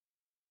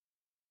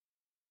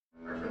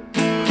I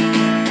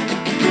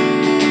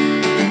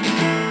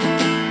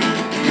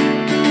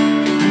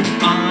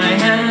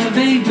have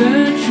a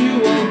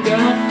virtual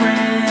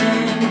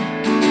girlfriend.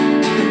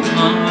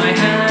 I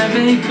have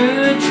a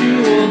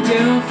virtual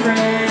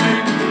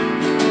girlfriend.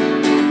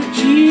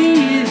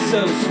 She is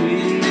so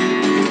sweet.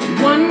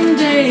 One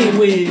day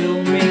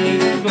we'll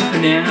meet, but for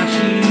now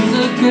she's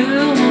a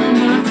girl on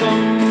my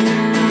phone.